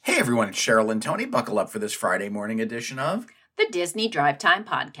everyone, it's Cheryl and Tony. Buckle up for this Friday morning edition of the Disney Drive Time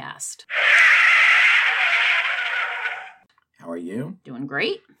Podcast. How are you? Doing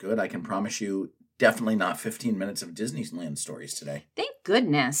great. Good. I can promise you definitely not 15 minutes of Disneyland stories today. Thank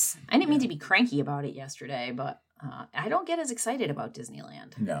goodness. I didn't mean to be cranky about it yesterday, but I don't get as excited about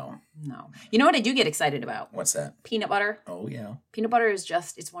Disneyland. No. You know what I do get excited about? What's that? Peanut butter. Oh, yeah. Peanut butter is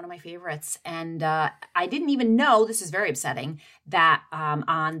it's one of my favorites. And I didn't even know, this is very upsetting, that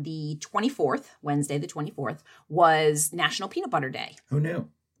on the 24th, Wednesday the 24th, was National Peanut Butter Day. Who knew?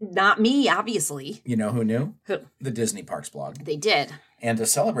 Not me, obviously. You know who knew? Who? The Disney Parks blog. They did. And to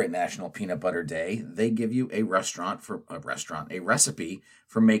celebrate National Peanut Butter Day, they give you a recipe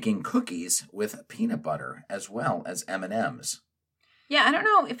for making cookies with peanut butter as well as M&Ms. Yeah, I don't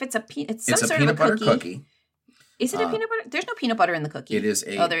know if it's it's some It's a sort peanut of a butter cookie. Is it a peanut butter? There's no peanut butter in the cookie. It is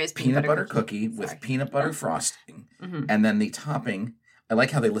there is peanut butter cookie with peanut butter frosting. Mm-hmm. And then the topping, I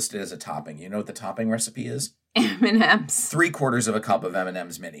like how they list it as a topping. You know what the topping recipe is? M&Ms. 3/4 of a cup of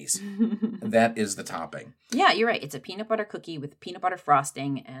M&Ms minis. That is the topping. Yeah, you're right. It's a peanut butter cookie with peanut butter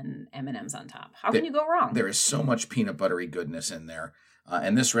frosting and M&Ms on top. How can you go wrong? There is so much peanut buttery goodness in there.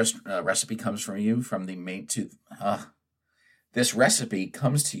 And this recipe comes from you from the This recipe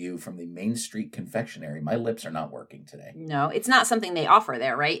comes to you from the Main Street Confectionery. My lips are not working today. No, it's not something they offer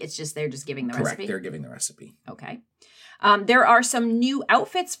there, right? It's just they're just giving the Correct. recipe? They're giving the recipe. Okay. There are some new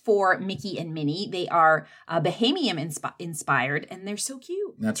outfits for Mickey and Minnie. They are Bahamian inspired, and they're so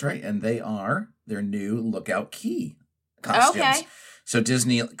cute. That's right. And they are their new Lookout Key costumes. Okay. So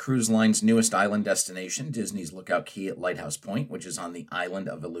Disney Cruise Line's newest island destination, Disney's Lookout Key at Lighthouse Point, which is on the island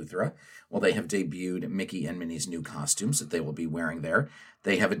of Eleuthera. Well, they have debuted Mickey and Minnie's new costumes that they will be wearing there.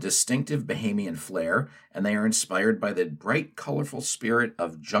 They have a distinctive Bahamian flair, and they are inspired by the bright, colorful spirit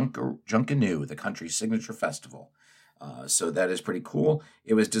of Junkanoo, the country's signature festival. So that is pretty cool.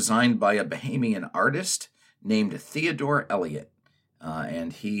 It was designed by a Bahamian artist named Theodore Elliott.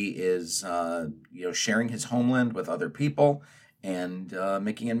 And he is, sharing his homeland with other people. And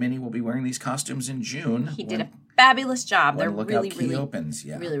Mickey and Minnie will be wearing these costumes in June. He did a fabulous job. They're Lookout really, Key really opens.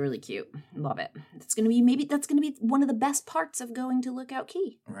 Yeah. Really, really cute. Love it. That's going to be one of the best parts of going to Lookout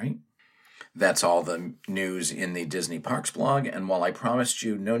Key. Right. That's all the news in the Disney Parks blog. And while I promised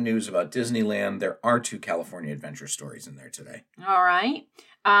you no news about Disneyland, there are 2 California Adventure stories in there today. All right.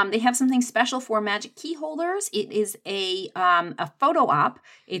 They have something special for Magic Key holders. It is a photo op.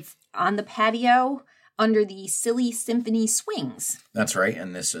 It's on the patio under the Silly Symphony swings. That's right.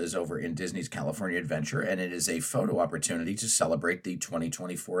 And this is over in Disney's California Adventure. And it is a photo opportunity to celebrate the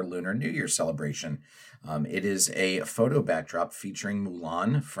 2024 Lunar New Year celebration. It is a photo backdrop featuring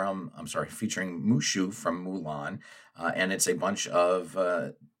Mushu from Mulan. And it's a bunch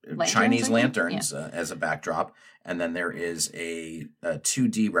of Chinese lanterns as a backdrop. And then there is a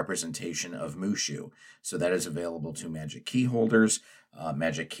 2D representation of Mushu. So that is available to Magic Key holders.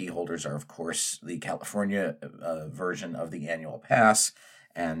 Magic Key holders are, of course, the California version of the annual pass.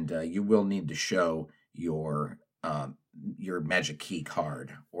 And you will need to show your Magic Key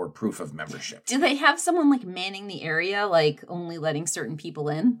card or proof of membership. Do they have someone like manning the area, like only letting certain people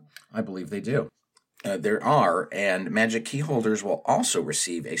in? I believe they do. There are, and Magic Key holders will also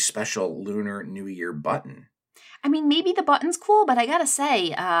receive a special Lunar New Year button. I mean, maybe the button's cool, but I gotta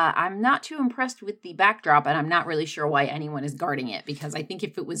say, I'm not too impressed with the backdrop, and I'm not really sure why anyone is guarding it, because I think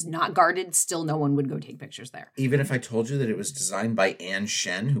if it was not guarded, still no one would go take pictures there. Even if I told you that it was designed by Ann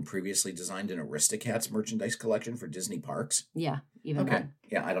Shen, who previously designed an Aristocats merchandise collection for Disney Parks? Yeah, even okay. then.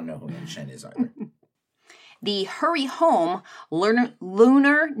 Yeah, I don't know who Ann Shen is either. The Hurry Home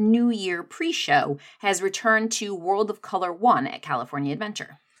Lunar New Year pre-show has returned to World of Color 1 at California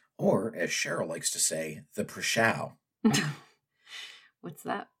Adventure. Or, as Cheryl likes to say, the pre-show. What's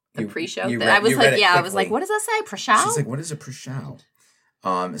that? The pre-show? I was like, what does that say? Pre-show? She's like, what is a pre-show?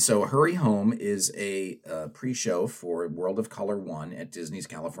 So Hurry Home is a pre-show for World of Color 1 at Disney's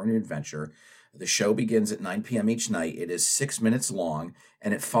California Adventure. The show begins at 9 p.m. each night. It is 6 minutes long,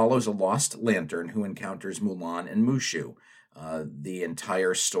 and it follows a lost lantern who encounters Mulan and Mushu. The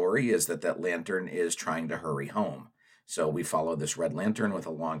entire story is that lantern is trying to hurry home. So we follow this red lantern with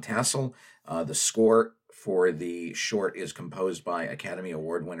a long tassel. The score for the short is composed by Academy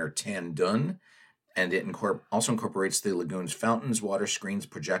Award winner Tan Dun, and it also incorporates the lagoon's fountains, water screens,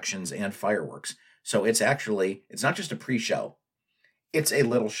 projections, and fireworks. So it's not just a pre-show. It's a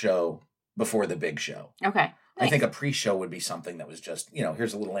little show before the big show. Okay. I think a pre-show would be something that was just,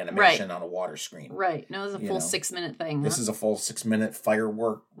 here's a little animation on a water screen. Right. No, this is a full 6 minute thing. This is a full 6 minute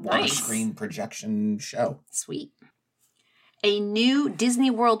firework water screen projection show. Sweet. A new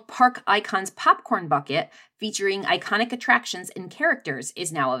Disney World Park Icons popcorn bucket featuring iconic attractions and characters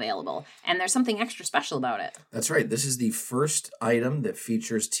is now available. And there's something extra special about it. That's right. This is the first item that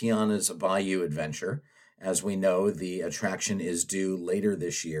features Tiana's Bayou Adventure. As we know, the attraction is due later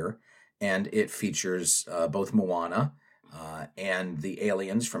this year, and it features both Moana and the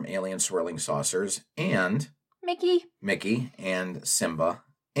aliens from Alien Swirling Saucers, and Mickey and Simba,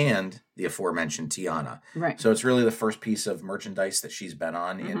 and the aforementioned Tiana. Right. So it's really the first piece of merchandise that she's been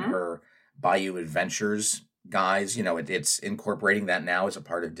on in her Bayou Adventures guise. You know, it's incorporating that now as a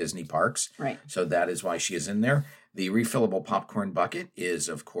part of Disney parks. Right. So that is why she is in there. The refillable popcorn bucket is,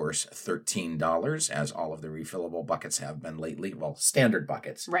 of course, $13, as all of the refillable buckets have been lately. Well, standard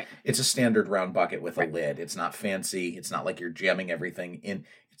buckets. Right. It's a standard round bucket with a lid. It's not fancy. It's not like you're jamming everything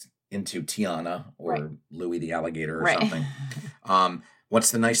into Tiana or Louie the Alligator or something.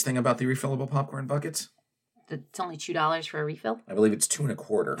 What's the nice thing about the refillable popcorn buckets? It's only $2 for a refill? I believe it's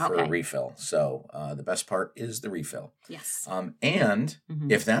 $2.25 for a refill. So the best part is the refill. Yes. And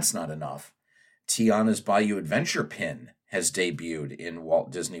if that's not enough, Tiana's Bayou Adventure pin has debuted in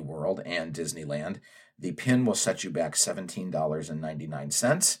Walt Disney World and Disneyland. The pin will set you back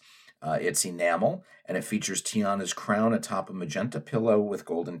 $17.99. It's enamel, and it features Tiana's crown atop a magenta pillow with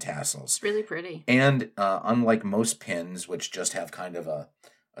golden tassels. It's really pretty. And unlike most pins, which just have kind of a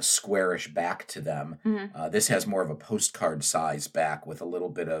squarish back to them, this has more of a postcard size back with a little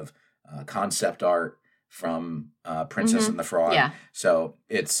bit of concept art from Princess and the Frog. Yeah. So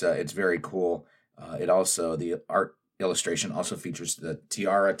it's very cool. The art illustration also features the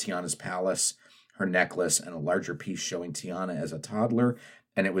tiara, Tiana's palace, her necklace, and a larger piece showing Tiana as a toddler.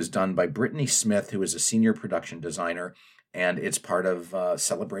 And it was done by Brittany Smith, who is a senior production designer, and it's part of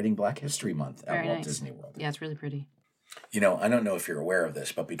celebrating Black History Month at Walt Disney World. Yeah, it's really pretty. You know, I don't know if you're aware of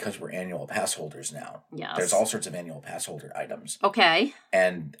this, but because we're annual pass holders now, there's all sorts of annual pass holder items. Okay.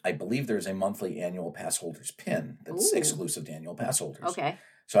 And I believe there's a monthly annual pass holders pin that's exclusive to annual pass holders. Okay.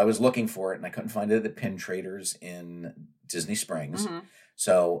 So I was looking for it, and I couldn't find it at the Pin Traders in Disney Springs.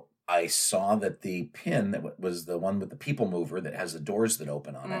 So I saw that the pin that was the one with the people mover that has the doors that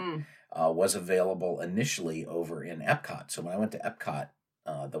open on it was available initially over in Epcot. So when I went to Epcot,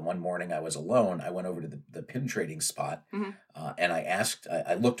 the one morning I was alone, I went over to the pin trading spot and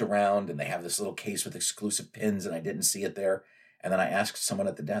I looked around, and they have this little case with exclusive pins, and I didn't see it there. And then I asked someone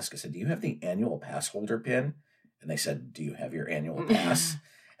at the desk, I said, "Do you have the annual pass holder pin?" And they said, "Do you have your annual pass?"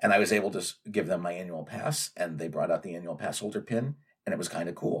 And I was able to give them my annual pass, and they brought out the annual pass holder pin, and it was kind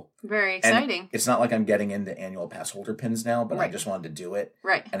of cool. Very exciting. And it's not like I'm getting into annual pass holder pins now, but I just wanted to do it.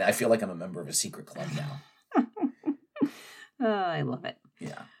 Right. And I feel like I'm a member of a secret club now. I love it.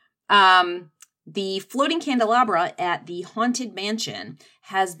 Yeah. The floating candelabra at the Haunted Mansion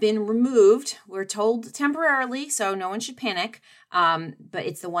has been removed. We're told temporarily, so no one should panic. But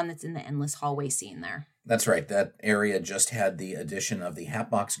it's the one that's in the endless hallway scene there. That's right. That area just had the addition of the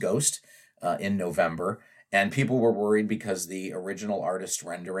Hatbox Ghost in November. And people were worried because the original artist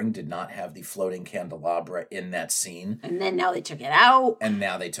rendering did not have the floating candelabra in that scene. And then now they took it out.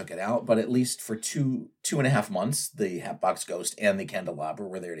 But at least for two and a half months, the Hatbox Ghost and the candelabra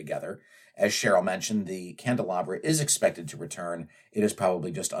were there together. As Cheryl mentioned, the candelabra is expected to return. It is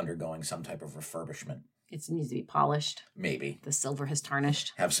probably just undergoing some type of refurbishment. It needs to be polished. Maybe. The silver has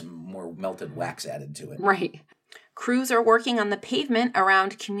tarnished. Have some more melted wax added to it. Right. Crews are working on the pavement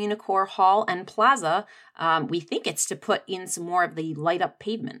around Communicore Hall and Plaza. We think it's to put in some more of the light-up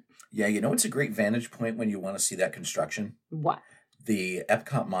pavement. Yeah, you know it's a great vantage point when you want to see that construction? What? The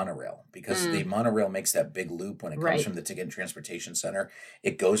Epcot monorail, because the monorail makes that big loop when it comes from the Ticket and Transportation Center.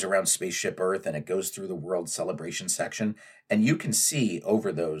 It goes around Spaceship Earth, and it goes through the World Celebration section, and you can see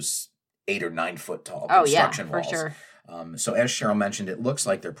over those 8 or 9 foot tall construction walls. For sure. So as Cheryl mentioned, it looks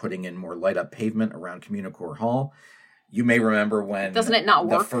like they're putting in more light up pavement around Communicore Hall. You may remember when Doesn't it not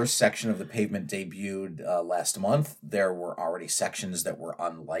work? The first section of the pavement debuted last month. There were already sections that were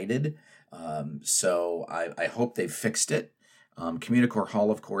unlighted. So I hope they've fixed it. Communicore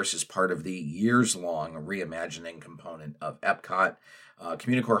Hall, of course, is part of the years-long reimagining component of Epcot.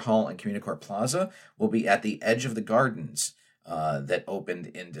 Communicore Hall and Communicore Plaza will be at the edge of the gardens that opened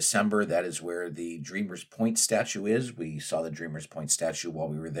in December. That is where the Dreamers Point statue is. We saw the Dreamers Point statue while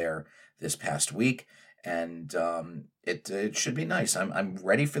we were there this past week. And it should be nice. I'm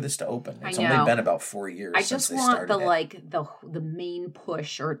ready for this to open. It's only been about 4 years since they started the main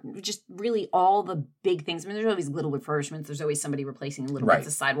push, or just really all the big things. I mean, there's always little refurbishments. There's always somebody replacing little bits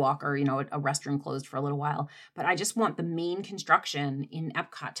of sidewalk, or a restroom closed for a little while. But I just want the main construction in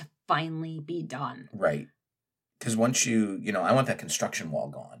Epcot to finally be done. Right. Because once I want that construction wall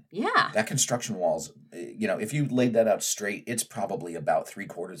gone. Yeah. That construction wall's, if you laid that out straight, it's probably about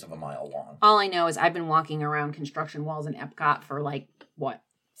 3/4 of a mile long. All I know is I've been walking around construction walls in Epcot for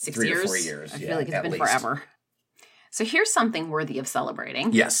 6 3 years? to 4 years. I feel like it's been forever. So here's something worthy of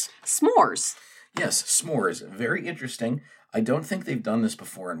celebrating. Yes. S'mores. Yes, s'mores. Very interesting. I don't think they've done this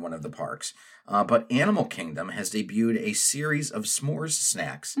before in one of the parks. But Animal Kingdom has debuted a series of s'mores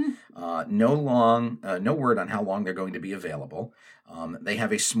snacks. No word on how long they're going to be available. They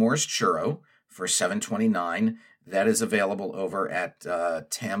have a s'mores churro for $7.29. That is available over at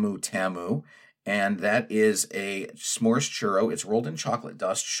Tamu Tamu. And that is a s'mores churro. It's rolled in chocolate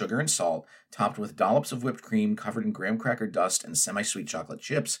dust, sugar, and salt, topped with dollops of whipped cream, covered in graham cracker dust and semi-sweet chocolate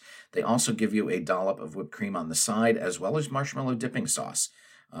chips. They also give you a dollop of whipped cream on the side, as well as marshmallow dipping sauce.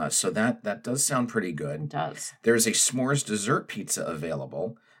 So that does sound pretty good. It does. There's a s'mores dessert pizza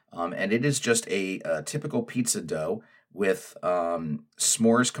available, and it is just a typical pizza dough with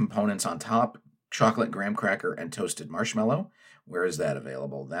s'mores components on top, chocolate graham cracker, and toasted marshmallow. Where is that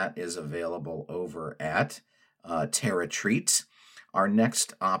available? That is available over at Terra Treats. Our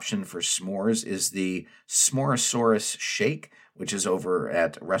next option for s'mores is the S'moresaurus Shake, which is over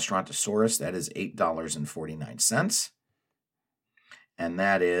at Restaurantosaurus. That is $8.49. And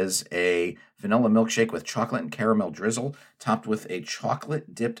that is a vanilla milkshake with chocolate and caramel drizzle, topped with a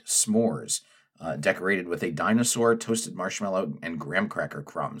chocolate-dipped s'mores, decorated with a dinosaur, toasted marshmallow, and graham cracker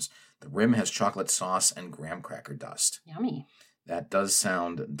crumbs. The rim has chocolate sauce and graham cracker dust. Yummy. That does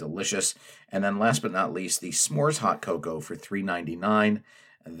sound delicious. And then last but not least, the s'mores hot cocoa for $3.99.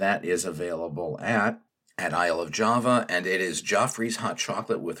 That is available at Isle of Java, and it is Joffrey's hot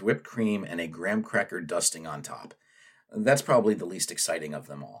chocolate with whipped cream and a graham cracker dusting on top. That's probably the least exciting of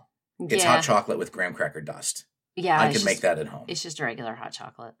them all. It's hot chocolate with graham cracker dust. Yeah. I can make that at home. It's just a regular hot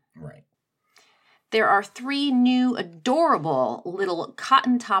chocolate. Right. There are 3 new adorable little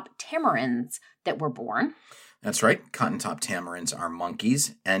cotton top tamarins that were born. That's right. Cotton top tamarins are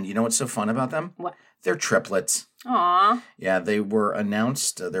monkeys. And you know what's so fun about them? What? They're triplets. Aww. Yeah, they were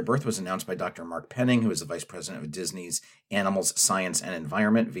announced, their birth was announced by Dr. Mark Penning, who is the vice president of Disney's Animals, Science, and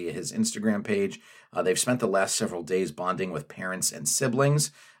Environment via his Instagram page. They've spent the last several days bonding with parents and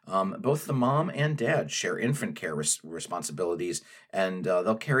siblings. Both the mom and dad share infant care responsibilities, and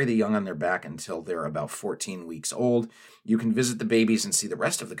they'll carry the young on their back until they're about 14 weeks old. You can visit the babies and see the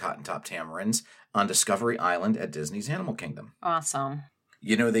rest of the cotton top tamarins on Discovery Island at Disney's Animal Kingdom. Awesome.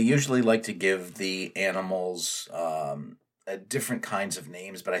 They usually like to give the animals different kinds of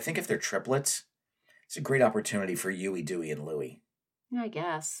names, but I think if they're triplets, it's a great opportunity for Huey, Dewey, and Louie. I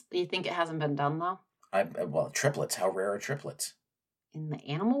guess. Do you think it hasn't been done, though? Well, triplets. How rare are triplets? In the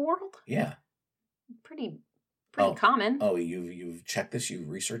animal world? Yeah. Pretty common. Oh, you've checked this? You've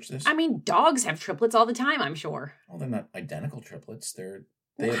researched this? I mean, dogs have triplets all the time, I'm sure. Well, they're not identical triplets.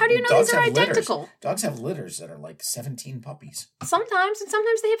 How do you know these are identical? Litters. Dogs have litters that are like 17 puppies. Sometimes, and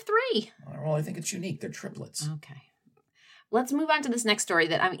sometimes they have 3. Well, I think it's unique. They're triplets. Okay. Let's move on to this next story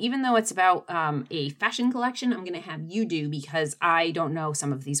that even though it's about a fashion collection, I'm going to have you do because I don't know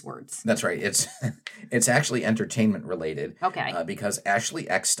some of these words. That's right. It's actually entertainment related. Okay. Because Ashley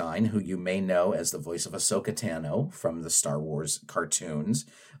Eckstein, who you may know as the voice of Ahsoka Tano from the Star Wars cartoons,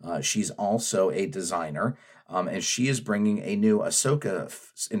 she's also a designer, and she is bringing a new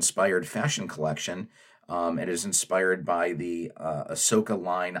Ahsoka-inspired fashion collection. It is inspired by the Ahsoka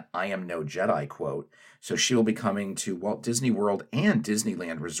line, "I am no Jedi" quote. So she will be coming to Walt Disney World and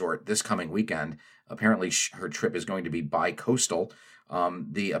Disneyland Resort this coming weekend. Apparently, her trip is going to be bi-coastal.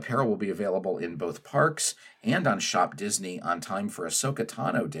 The apparel will be available in both parks and on Shop Disney on time for Ahsoka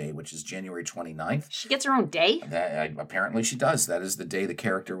Tano Day, which is January 29th. She gets her own day? Apparently she does. That is the day the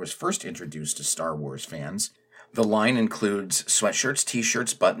character was first introduced to Star Wars fans. The line includes sweatshirts,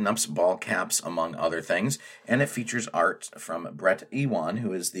 t-shirts, button-ups, ball caps, among other things, and it features art from Brett Ewan,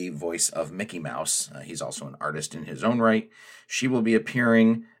 who is the voice of Mickey Mouse. He's also an artist in his own right. She will be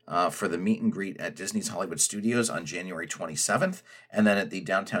appearing for the meet and greet at Disney's Hollywood Studios on January 27th, and then at the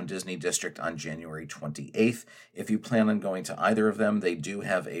Downtown Disney District on January 28th. If you plan on going to either of them, they do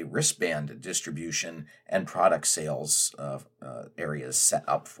have a wristband distribution and product sales areas set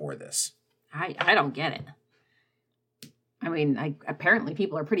up for this. I don't get it. I mean, apparently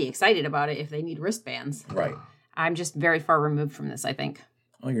people are pretty excited about it if they need wristbands. Right. I'm just very far removed from this, I think.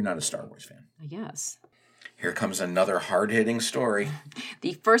 Oh, you're not a Star Wars fan. I guess. Here comes another hard-hitting story.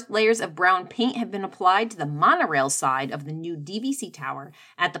 The first layers of brown paint have been applied to the monorail side of the new DVC tower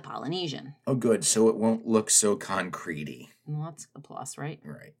at the Polynesian. Oh, good. So it won't look so concrete-y. Well, that's a plus, right?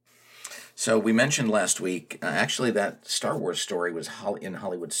 Right. So we mentioned last week, actually, that Star Wars story was in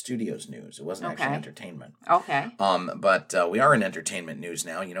Hollywood Studios news. It wasn't actually entertainment. Okay. But we are in entertainment news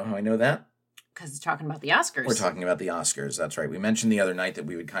now. You know how I know that? Because it's talking about the Oscars. We're talking about the Oscars. That's right. We mentioned the other night that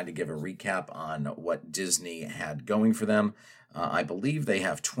we would kind of give a recap on what Disney had going for them. I believe they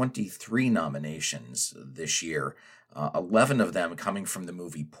have 23 nominations this year. 11 of them coming from the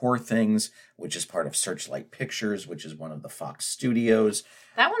movie Poor Things, which is part of Searchlight Pictures, which is one of the Fox studios.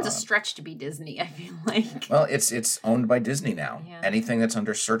 That one's a stretch to be Disney, I feel like. Well, it's owned by Disney now. Yeah. Anything that's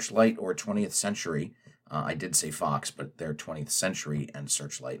under Searchlight or 20th Century, I did say Fox, but they're 20th Century and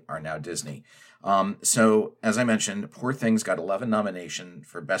Searchlight are now Disney. So, as I mentioned, Poor Things got 11 nominations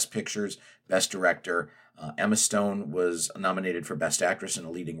for Best Pictures, Best Director. Emma Stone was nominated for Best Actress in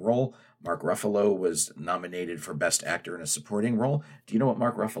a Leading Role. Mark Ruffalo was nominated for Best Actor in a Supporting Role. Do you know what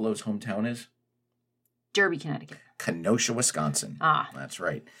Mark Ruffalo's hometown is? Derby, Connecticut. Kenosha, Wisconsin. Ah. That's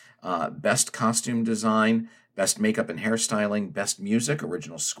right. Best Costume Design, Best Makeup and Hairstyling, Best Music,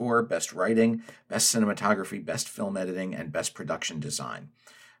 Original Score, Best Writing, Best Cinematography, Best Film Editing, and Best Production Design.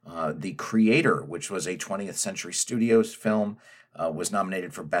 The Creator, which was a 20th Century Studios film, was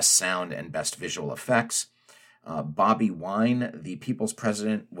nominated for Best Sound and Best Visual Effects. Bobby Wine, The People's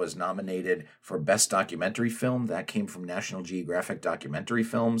President, was nominated for Best Documentary Film. That came from National Geographic Documentary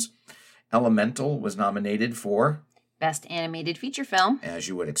Films. Elemental was nominated for Best Animated Feature Film. As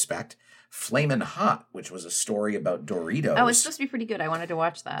you would expect. Flamin' Hot, which was a story about Doritos. Oh, it's supposed to be pretty good. I wanted to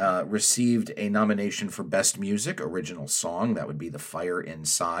watch that. Received a nomination for Best Music, Original Song. That would be The Fire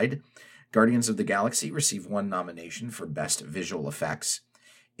Inside. Guardians of the Galaxy received one nomination for Best Visual Effects.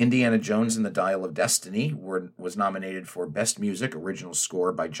 Indiana Jones and the Dial of Destiny was nominated for Best Music, Original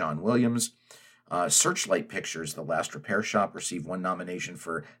Score by John Williams. Searchlight Pictures, The Last Repair Shop, received one nomination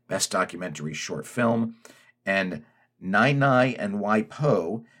for Best Documentary Short Film. And Nai Nai and Wai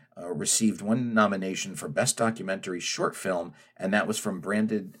Po received one nomination for Best Documentary Short Film, and that was from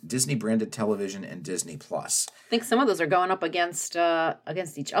Disney-branded television and Disney+. I think some of those are going up against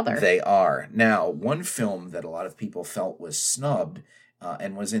each other. They are. Now, one film that a lot of people felt was snubbed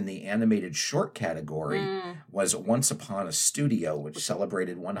and was in the animated short category was Once Upon a Studio, which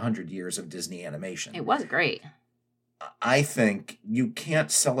celebrated 100 years of Disney animation. It was great. I think you can't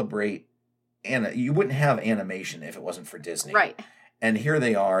celebrate, you wouldn't have animation if it wasn't for Disney. Right. And here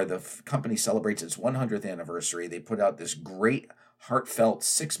they are. The company celebrates its 100th anniversary. They put out this great, heartfelt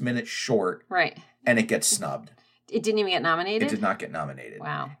 6-minute short. Right. And it gets snubbed. It didn't even get nominated? It did not get nominated.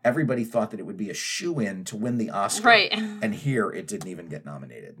 Wow. Everybody thought that it would be a shoo-in to win the Oscar. Right. And here it didn't even get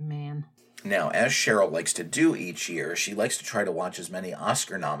nominated. Man. Now, as Cheryl likes to do each year, she likes to try to watch as many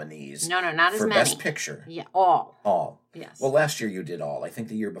Oscar nominees. No, not as for many. Best Picture. Yeah, all. All. Yes. Well, last year you did all. I think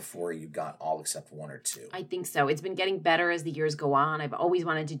the year before you got all except one or two. I think so. It's been getting better as the years go on. I've always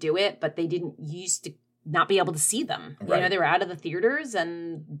wanted to do it, but they didn't used to not be able to see them. Right. You know, they were out of the theaters,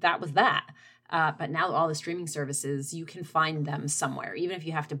 and that was that. But now all the streaming services, you can find them somewhere. Even if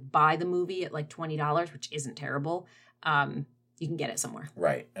you have to buy the movie at like $20, which isn't terrible, you can get it somewhere.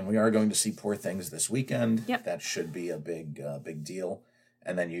 Right. And we are going to see Poor Things this weekend. Yep. That should be a big deal.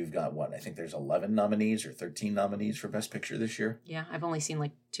 And then you've got I think there's 11 nominees or 13 nominees for Best Picture this year. Yeah, I've only seen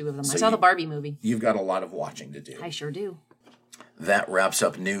like 2 of them. So I saw the Barbie movie. You've got a lot of watching to do. I sure do. That wraps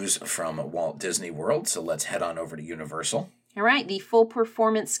up news from Walt Disney World. So let's head on over to Universal. All right, the full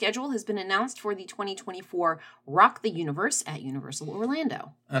performance schedule has been announced for the 2024 Rock the Universe at Universal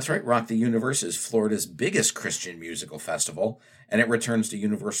Orlando. That's right. Rock the Universe is Florida's biggest Christian musical festival, and it returns to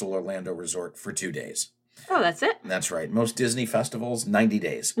Universal Orlando Resort for 2 days. Oh, that's it? That's right. Most Disney festivals, 90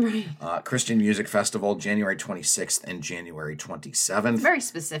 days. Christian Music Festival, January 26th and January 27th. Very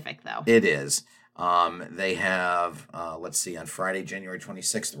specific, though. It is. They have, on Friday, January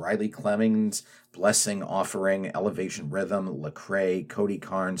 26th, Riley Clemmings, Blessing Offering, Elevation Rhythm, Lecrae, Cody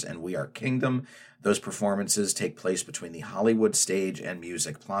Carnes, and We Are Kingdom. Those performances take place between the Hollywood stage and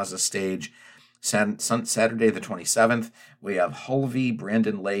Music Plaza stage. Saturday the 27th, we have Hulvey,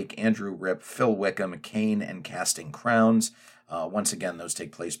 Brandon Lake, Andrew Ripp, Phil Wickham, Kane, and Casting Crowns. Once again, those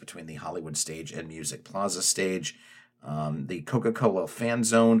take place between the Hollywood stage and Music Plaza stage. The Coca-Cola Fan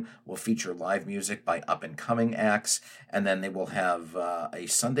Zone will feature live music by up-and-coming acts, and then they will have a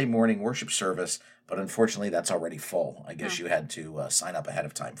Sunday morning worship service, but unfortunately that's already full. I guess you had to sign up ahead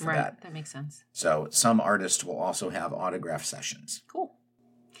of time for that. That makes sense. So some artists will also have autograph sessions. Cool.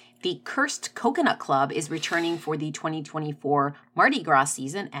 The Cursed Coconut Club is returning for the 2024 Mardi Gras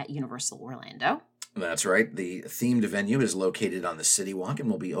season at Universal Orlando. That's right. The themed venue is located on the City Walk and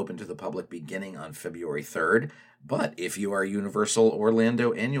will be open to the public beginning on February 3rd. But if you are a Universal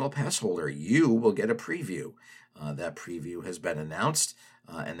Orlando annual pass holder, you will get a preview. That preview has been announced,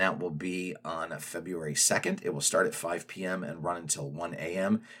 and that will be on February 2nd. It will start at 5 p.m. and run until 1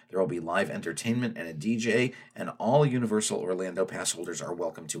 a.m. There will be live entertainment and a DJ, and all Universal Orlando pass holders are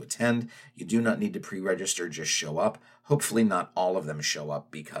welcome to attend. You do not need to pre-register, just show up. Hopefully not all of them show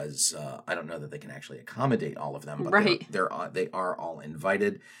up because I don't know that they can actually accommodate all of them, but right. they are all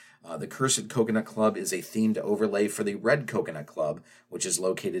invited. The Cursed Coconut Club is a themed overlay for the Red Coconut Club, which is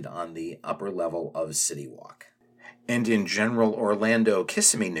located on the upper level of City Walk. And in general Orlando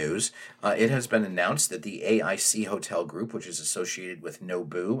Kissimmee news, it has been announced that the AIC Hotel Group, which is associated with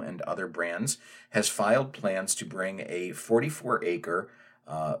Nobu and other brands, has filed plans to bring a 44-acre,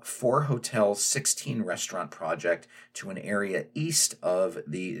 4-hotel, 16-restaurant project to an area east of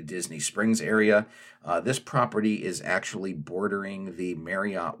the Disney Springs area. This property is actually bordering the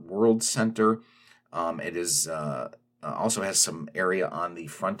Marriott World Center. It is also has some area on the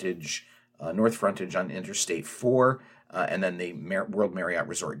frontage, north frontage on Interstate 4, and then the World Marriott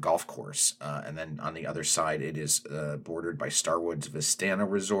Resort Golf Course. And then on the other side, it is bordered by Starwood's Vistana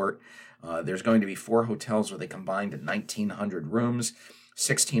Resort. There's going to be 4 hotels with a combined 1,900 rooms,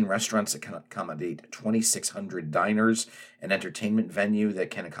 16 restaurants that can accommodate 2,600 diners, an entertainment venue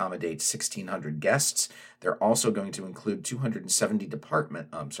that can accommodate 1,600 guests. They're also going to include 270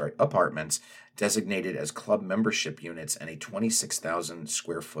 apartments designated as club membership units and a 26,000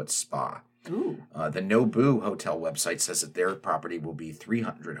 square foot spa. Ooh. The Nobu Hotel website says that their property will be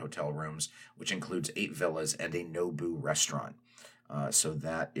 300 hotel rooms, which includes 8 villas and a Nobu restaurant. So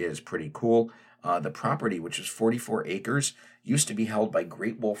that is pretty cool. The property, which is 44 acres, used to be held by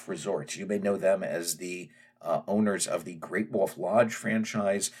Great Wolf Resorts. You may know them as the owners of the Great Wolf Lodge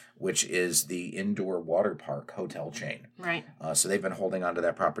franchise, which is the indoor water park hotel chain. Right. So they've been holding onto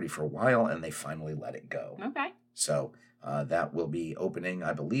that property for a while, and they finally let it go. Okay. So that will be opening,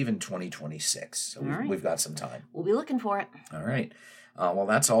 I believe, in 2026. So we've got some time. We'll be looking for it. All right. Well,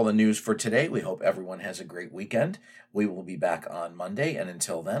 that's all the news for today. We hope everyone has a great weekend. We will be back on Monday. And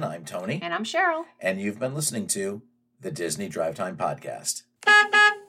until then, I'm Tony. And I'm Cheryl. And you've been listening to the Disney Drive Time Podcast.